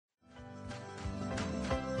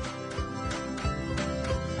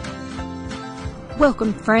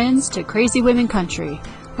Welcome, friends, to Crazy Women Country,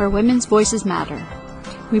 where women's voices matter.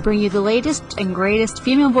 We bring you the latest and greatest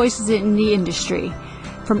female voices in the industry,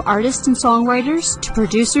 from artists and songwriters to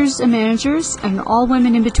producers and managers and all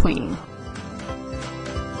women in between.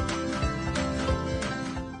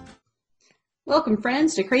 Welcome,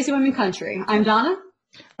 friends, to Crazy Women Country. I'm Donna.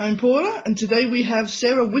 I'm Paula, and today we have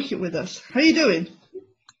Sarah Wickett with us. How are you doing?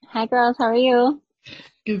 Hi, girls. How are you?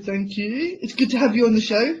 Good, thank you. It's good to have you on the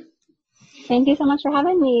show. Thank you so much for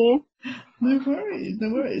having me. No worries, no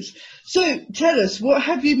worries. So, tell us, what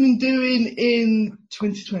have you been doing in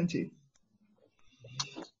 2020?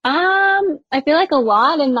 I feel like a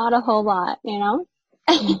lot and not a whole lot, you know?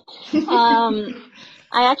 I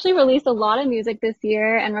actually released a lot of music this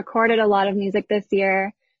year and recorded a lot of music this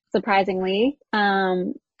year, surprisingly.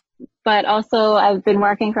 But also I've been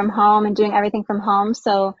working from home and doing everything from home.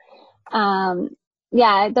 So,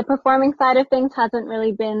 yeah, the performing side of things hasn't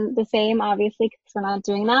really been the same, obviously, because we're not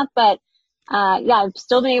doing that. But, yeah, I've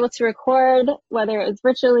still been able to record, whether it was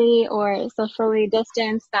virtually or socially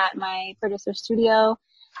distanced at my producer studio.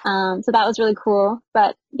 So that was really cool.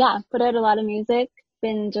 But yeah, put out a lot of music,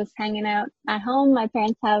 been just hanging out at home. My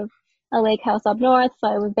parents have a lake house up north, so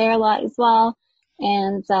I was there a lot as well.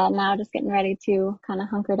 And now just getting ready to kind of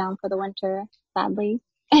hunker down for the winter, sadly.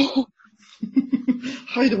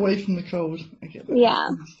 Hide away from the cold. I get that. Yeah. I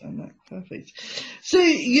understand that. Perfect. So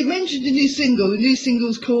you mentioned a new single. The new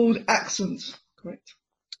single's called Accents, correct?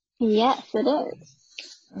 Yes, it is.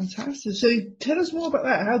 Fantastic. So tell us more about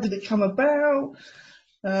that. How did it come about?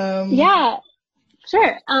 Yeah,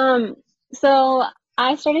 sure. So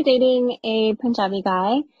I started dating a Punjabi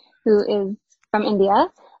guy who is from India.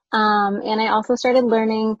 And I also started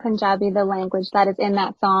learning Punjabi, the language that is in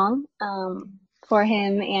that song, for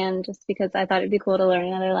him, and just because I thought it'd be cool to learn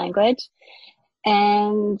another language.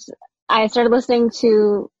 And I started listening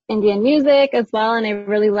to Indian music as well, and I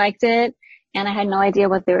really liked it. And I had no idea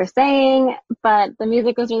what they were saying, but the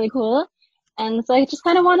music was really cool. And so I just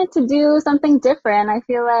kind of wanted to do something different. I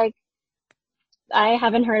feel like I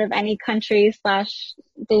haven't heard of any country /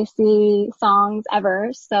 Desi songs ever.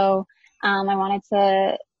 So, I wanted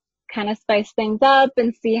to kind of spice things up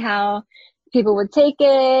and see how people would take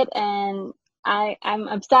it. And I'm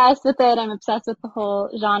obsessed with it. I'm obsessed with the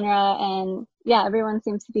whole genre. And yeah, everyone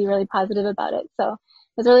seems to be really positive about it. So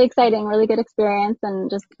it was really exciting, really good experience,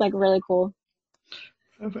 and just like really cool.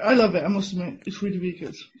 I love it, I must admit. It's really, really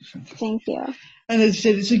good. It's fantastic. Thank you. And as I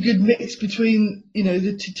said, it's a good mix between, you know,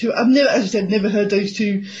 the two. I've never, as I said, never heard those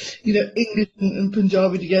two, you know, English and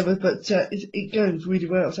Punjabi together, but it goes really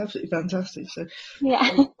well. It's absolutely fantastic. So yeah,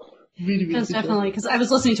 really, really That's good. definitely, because I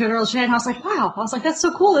was listening to it earlier today and I was like, wow. I was like, that's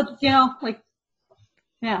so cool that, you know, like,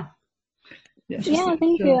 yeah. Yeah,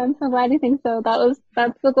 thank you. I'm so glad you think so.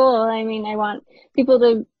 That's the goal. I mean, I want people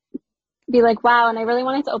to be like, wow. And I really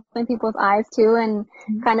wanted to open people's eyes too, and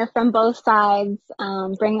kind of from both sides,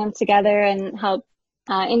 bring them together and help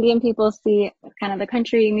Indian people see kind of the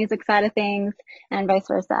country music side of things and vice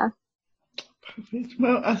versa. Perfect.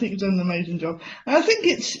 Well, I think you've done an amazing job. And I think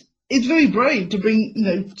it's very brave to bring, you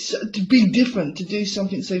know, to be different, to do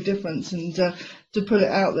something so different, and to put it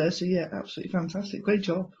out there. So yeah, absolutely fantastic. Great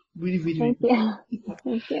job. Really, really, Thank really you.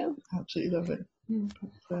 Thank you. Absolutely love it.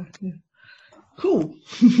 Yeah. Cool.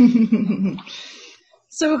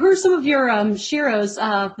 So who are some of your sheroes,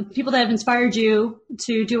 the people that have inspired you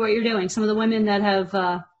to do what you're doing? Some of the women that have,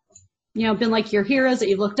 you know, been like your heroes that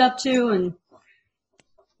you've looked up to? And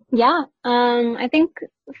Yeah, I think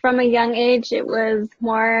from a young age, it was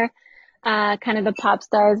more kind of the pop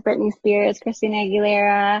stars, Britney Spears, Christina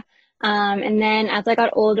Aguilera. And then as I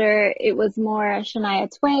got older, it was more Shania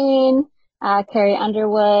Twain, Carrie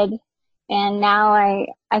Underwood. And now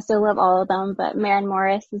I still love all of them, but Maren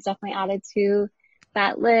Morris is definitely added to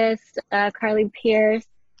that list, Carly Pearce.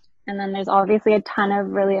 And then there's obviously a ton of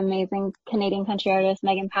really amazing Canadian country artists,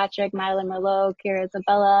 Megan Patrick, Madeline Merlot, Kira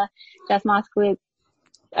Isabella, Jess Moskowitz.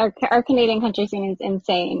 Our Canadian country scene is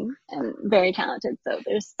insane and very talented. So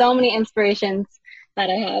there's so many inspirations that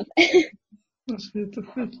I have. That's good. That's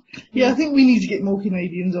good. Yeah, I think we need to get more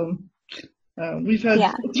Canadians on. We've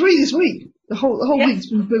had 3 this week. The whole week's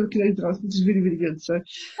been full of Canadians, which is really, really good. So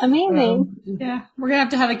amazing. Yeah, we're gonna have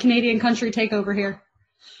to have a Canadian country takeover here.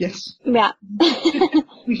 Yes. Yeah.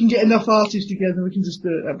 We can get enough artists together. We can just do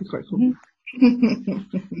it. That'd be quite cool.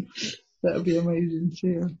 That would be amazing.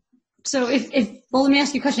 Yeah. So well, let me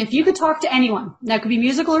ask you a question. If you could talk to anyone, that could be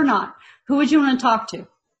musical or not, who would you want to talk to?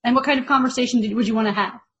 And what kind of conversation would you want to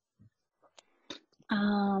have?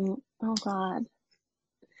 Oh God.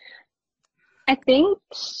 I think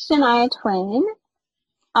Shania Twain,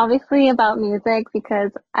 obviously about music,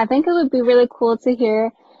 because I think it would be really cool to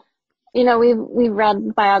hear we've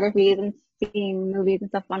read biographies and seen movies and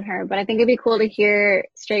stuff on her, but I think it'd be cool to hear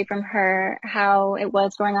straight from her how it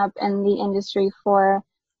was growing up in the industry for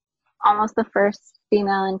almost the first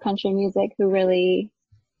female in country music who really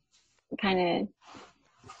kind of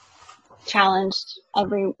challenged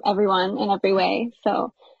everyone in every way.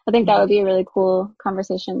 So I think that would be a really cool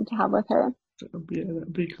conversation to have with her.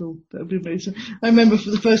 That'd be cool. That'd be amazing. I remember for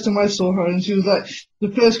the first time I saw her, and she was like the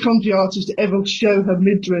first country artist to ever show her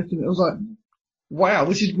midriff, and it was like, wow,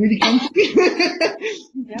 this is really country.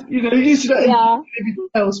 Yeah. Used to that everything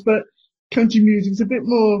else, but country music's a bit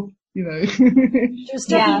more, Just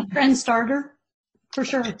definitely a trend starter, for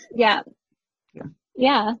sure. Yeah.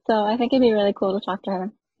 So I think it'd be really cool to talk to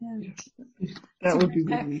her. Yeah. That would be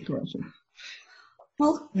really cool.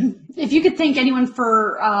 Well, if you could thank anyone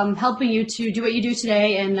for helping you to do what you do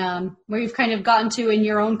today and where you've kind of gotten to in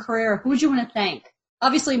your own career, who would you want to thank?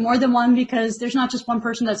 Obviously more than one, because there's not just one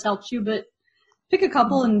person that's helped you, but pick a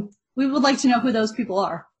couple and we would like to know who those people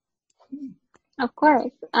are. Of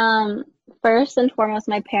course. First and foremost,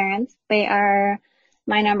 my parents. They are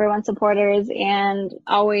my number one supporters and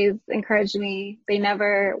always encouraged me. They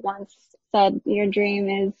never once said your dream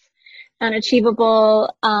is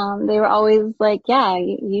unachievable. They were always like, yeah,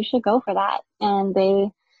 you should go for that. And they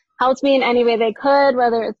helped me in any way they could,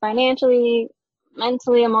 whether it's financially,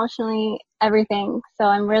 mentally, emotionally, everything. So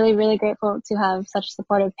I'm really, really grateful to have such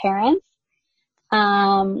supportive parents.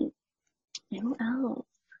 Who else?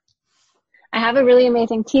 I have a really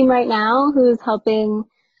amazing team right now who's helping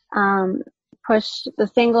push the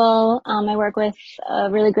single. I work with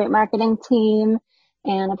a really great marketing team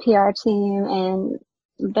and a PR team, and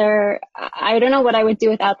I don't know what I would do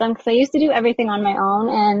without them, because I used to do everything on my own,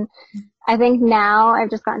 and I think now I've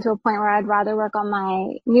just gotten to a point where I'd rather work on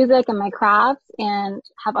my music and my crafts and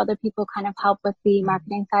have other people kind of help with the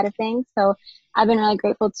marketing side of things. So I've been really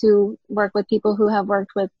grateful to work with people who have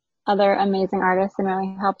worked with other amazing artists and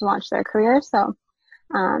really helped launch their careers. So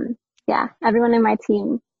everyone in my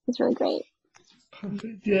team is really great.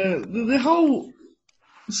 Perfect. Yeah, the whole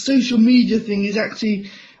social media thing is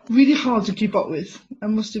actually really hard to keep up with. I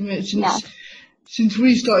must admit, since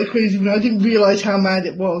we started Crazy Women, I didn't realise how mad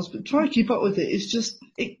it was, but trying to keep up with it, it just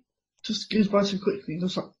goes by so quickly.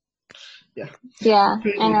 It's like, yeah,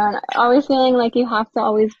 I know. Always feeling like you have to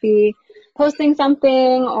always be posting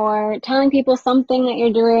something or telling people something that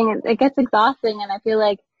you're doing. It gets exhausting, and I feel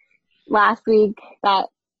like last week that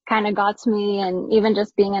kind of got to me, and even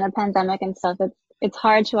just being in a pandemic and stuff, it's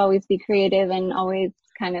hard to always be creative and always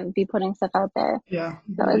kind of be putting stuff out there. Yeah.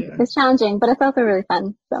 So it's challenging, but it's also really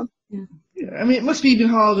fun. So yeah, I mean, it must be even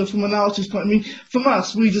harder from an artist point. I mean, from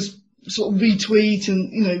us, we just sort of retweet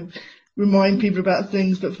and remind people about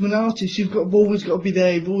things. But from an artist, you've always got to be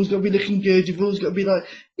there. You've always got to be looking good. You've always got to be like,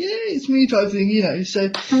 yeah, it's me type thing. So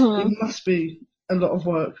it must be a lot of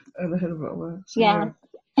work, a hell of a lot of work. So, yeah.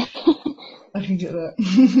 I can get that.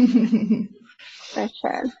 For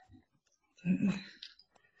sure.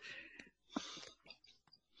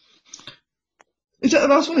 Is that the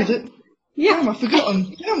last one, is it? Yeah. Damn, I've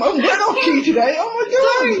forgotten. Damn, I'm well on cue today. Oh my god.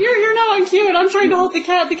 Sorry, you're not on cue, and I'm trying to hold the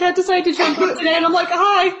cat. The cat decided to jump up today, and I'm like,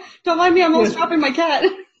 hi. Don't mind me, I'm almost dropping my cat.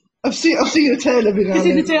 I've seen a tail every now and then. You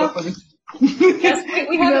see the tail? Yes,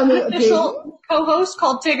 we have an official co-host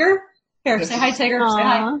called Tigger. Here, say hi, Tigger. Aww. Say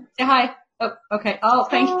hi. Say hi. Oh, okay. Oh,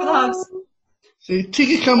 thank you for the hugs. See,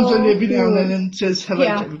 Tigger comes on every now and then and says hello to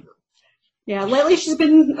everybody. Yeah, lately she's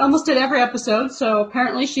been almost at every episode, so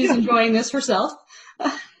apparently she's enjoying this herself.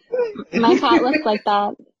 My cat looks like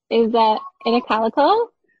that. Is that in a calico?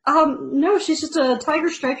 No, she's just a tiger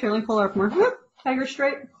stripe. Here, let me pull her up more. Tiger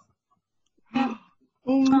stripe. Oh.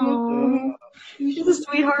 She's a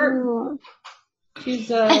sweetheart. She's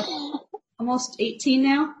almost 18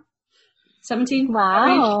 now. 17.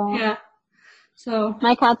 Wow. Yeah. So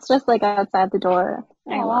my cat's just like outside the door.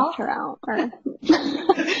 I locked her out. Yeah,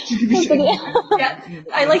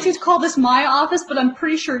 I like to call this my office, but I'm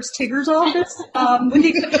pretty sure it's Tigger's office. With the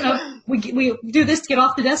exception of we do this get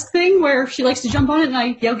off the desk thing where she likes to jump on it and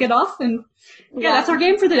I yell get off, and that's our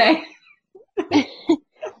game for the day.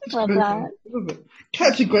 Love that.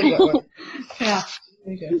 Cats are great that way. Yeah.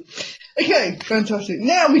 Okay, fantastic.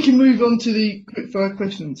 Now we can move on to the quickfire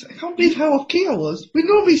questions. I can't believe how off key I was. We're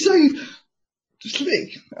normally so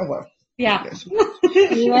slick. Oh well. Yeah.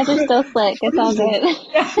 You guys are so slick. It's all good.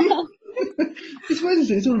 It's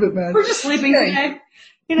Wednesday. It's all a bit mad. We're just sleeping today.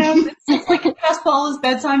 It's like past Paula's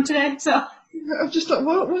bedtime today, so. I'm just like,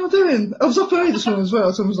 what am I doing? I was up early this morning as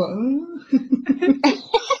well, so I was like,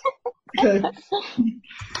 Okay.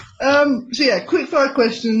 So quick fire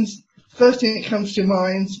questions. first thing that comes to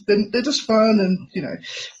mind. Then they're just fun, and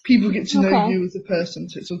people get to know you as a person,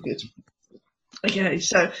 so it's all good. Okay,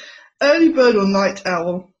 so early bird or night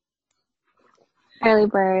owl? Early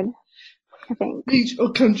bird, I think. Beach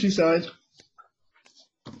or countryside?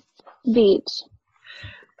 Beach.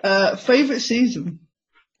 Favorite season?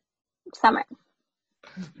 Summer.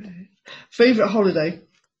 Favorite holiday?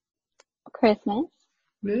 Christmas.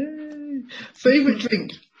 Yay. Favorite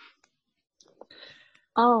drink?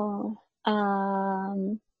 Oh,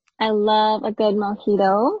 I love a good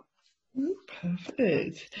mojito.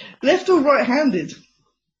 Perfect. Left or right-handed?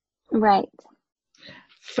 Right.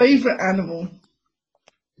 Favorite animal?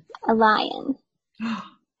 A lion.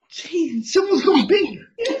 Gee, someone's gone big.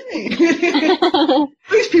 Yay.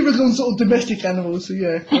 Most people have gone sort of domestic animals, so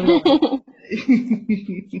yeah.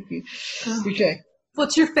 Okay.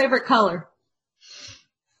 What's your favorite color?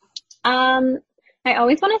 I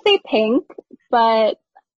always want to say pink, but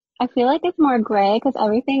I feel like it's more gray because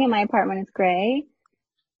everything in my apartment is gray.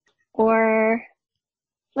 Or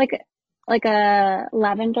like a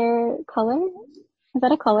lavender color. Is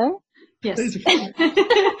that a color? Yes.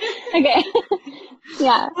 Okay.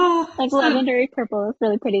 Yeah. Like lavender purple is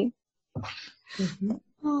really pretty.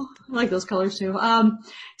 Oh, I like those colors too.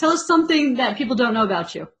 Tell us something that people don't know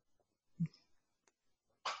about you.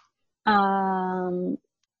 Oh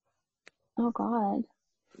God.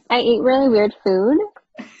 I eat really weird food.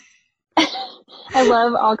 I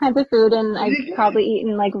love all kinds of food, and I've probably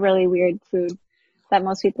eaten like really weird food that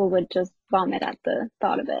most people would just vomit at the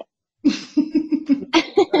thought of it.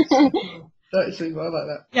 Actually, I like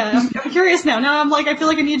that. Yeah, I'm curious now. Now I feel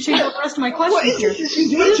like I need to change up the rest of my questions here.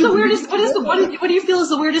 What is the weirdest? What do you feel is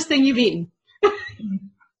the weirdest thing you've eaten?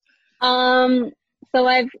 So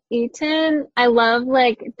I love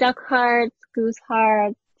like duck hearts, goose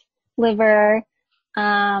hearts, liver.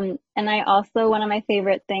 And I also, one of my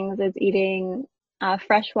favorite things is eating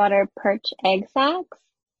freshwater perch egg sacs.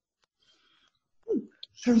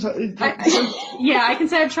 Sounds like I can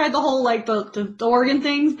say I've tried the whole like the organ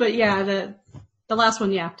things, but yeah, the last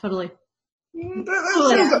one, yeah, totally. That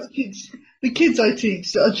sounds like the kids I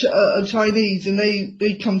teach are Chinese, and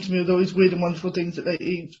they come to me with all these weird and wonderful things that they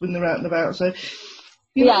eat when they're out and about. So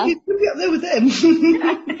you could be up there with them.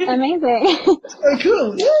 Amazing. Oh,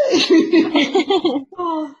 cool! Yay!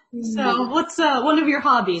 So, what's one of your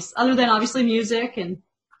hobbies other than obviously music and?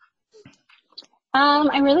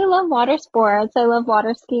 I really love water sports. I love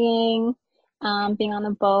water skiing, being on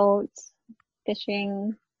the boat,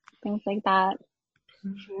 fishing, things like that.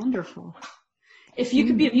 Wonderful. If you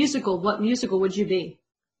could be a musical, what musical would you be?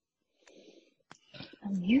 A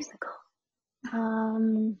musical.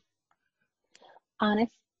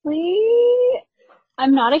 Honestly,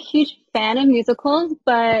 I'm not a huge fan of musicals,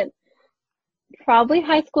 but probably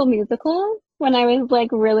High School Musical when I was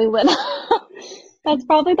like really little. That's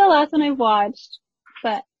probably the last one I've watched,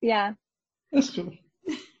 but yeah. That's cool.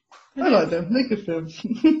 I like them. They're good films.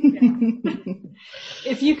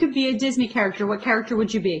 If you could be a Disney character, what character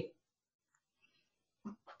would you be?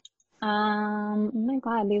 Oh my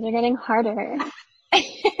God, these are getting harder.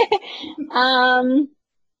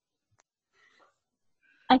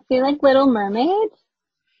 I feel like Little Mermaid.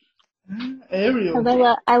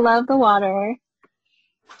 Ariel. I love the water.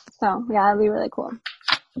 So yeah, it'd be really cool.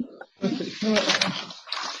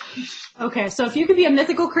 Okay, so if you could be a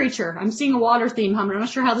mythical creature, I'm seeing a water theme, I'm not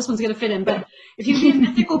sure how this one's going to fit in, but if you could be a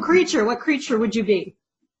mythical creature, what creature would you be?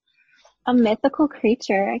 A mythical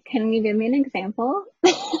creature? Can you give me an example?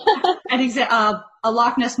 A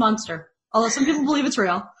Loch Ness monster, although some people believe it's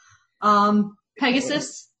real.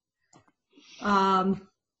 Pegasus.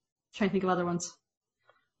 Trying to think of other ones.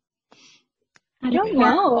 I don't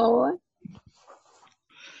know.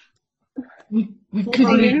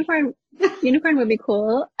 Unicorn would be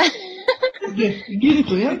cool. Yeah,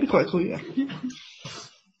 unicorn, that'd be quite cool, yeah.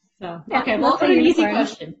 So, okay, well, I'll go to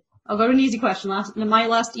an easy question. My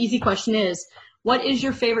last easy question is, what is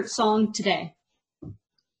your favorite song today?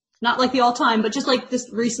 Not like the all-time, but just like this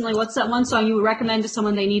recently, what's that one song you would recommend to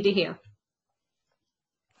someone they need to hear?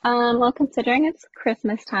 Well, considering it's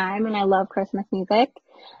Christmas time and I love Christmas music,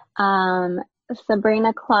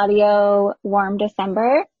 Sabrina Claudio, Warm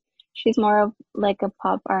December. She's more of like a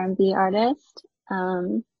pop R&B artist.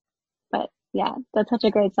 But yeah, that's such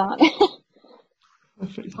a great song.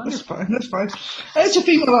 That's fine. It's a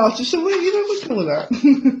female artist, so we're cool with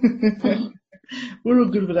that. We're all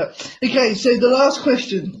good with that. Okay, so the last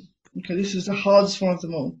question. Okay, this is the hardest one of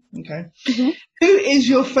them all. Okay. Mm-hmm. Who is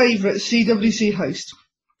your favourite CWC host?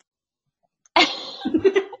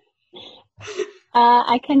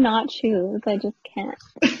 I cannot choose. I just can't.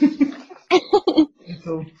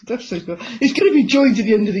 Cool. That's so cool. It's going to be joined at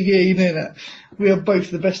the end of the year, you know that. We are both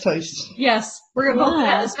the best hosts. Yes, we're going to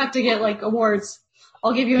both have to get like awards.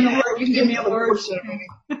 I'll give you an award. You can give me an award.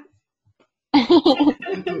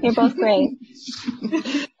 You're both great.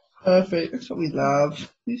 Perfect. That's what we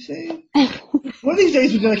love. You see? One of these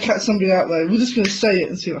days we're going to catch somebody out though. We're just going to say it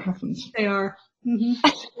and see what happens. They are.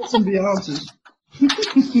 Somebody answers.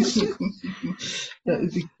 That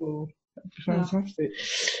would be cool. That'd be fantastic.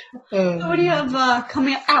 So what do you have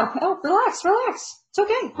coming up? Ow. Oh, relax. It's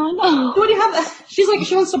okay. Oh, no. So what do you have? She's like,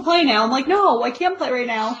 she wants to play now. I'm like, no, I can't play right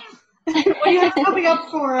now. What do you have coming up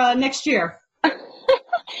for next year?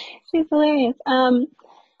 She's hilarious.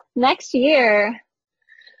 Next year,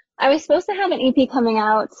 I was supposed to have an EP coming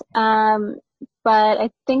out, but I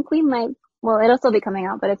think we might, well, it'll still be coming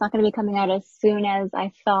out, but it's not going to be coming out as soon as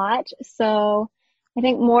I thought. So I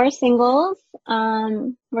think more singles,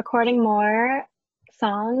 recording more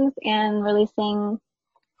songs and releasing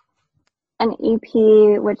an EP,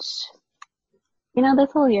 which, you know,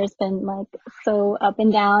 this whole year's been like so up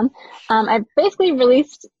and down. I've basically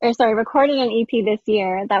recorded an EP this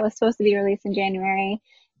year that was supposed to be released in January,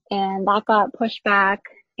 and that got pushed back.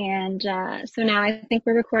 And so now I think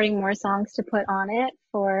we're recording more songs to put on it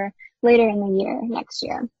for later in the year, next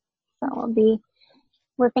year. So we'll be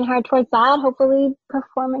working hard towards that, hopefully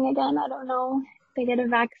performing again. I don't know if they get a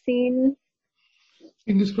vaccine.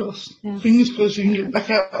 Fingers crossed. Yeah. Fingers crossed you can get back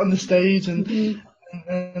out on the stage and you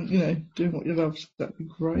know, doing what you love. So that'd be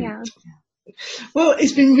great. Yeah. Well,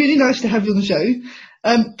 it's been really nice to have you on the show.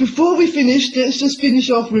 Before we finish, let's just finish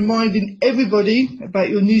off reminding everybody about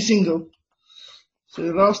your new single. So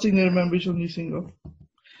the last thing they remember is your new single.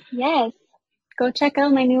 Yes. Go check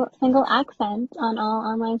out my new single, Accent, on all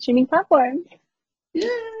online streaming platforms.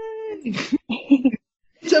 Yay!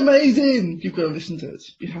 It's amazing. You've got to listen to it.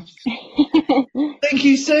 You have to. Thank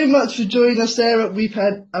you so much for joining us, Sarah. We've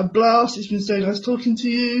had a blast. It's been so nice talking to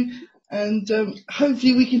you. And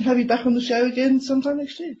hopefully we can have you back on the show again sometime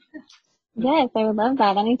next year. Yes, I would love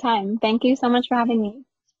that anytime. Thank you so much for having me.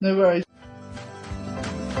 No worries.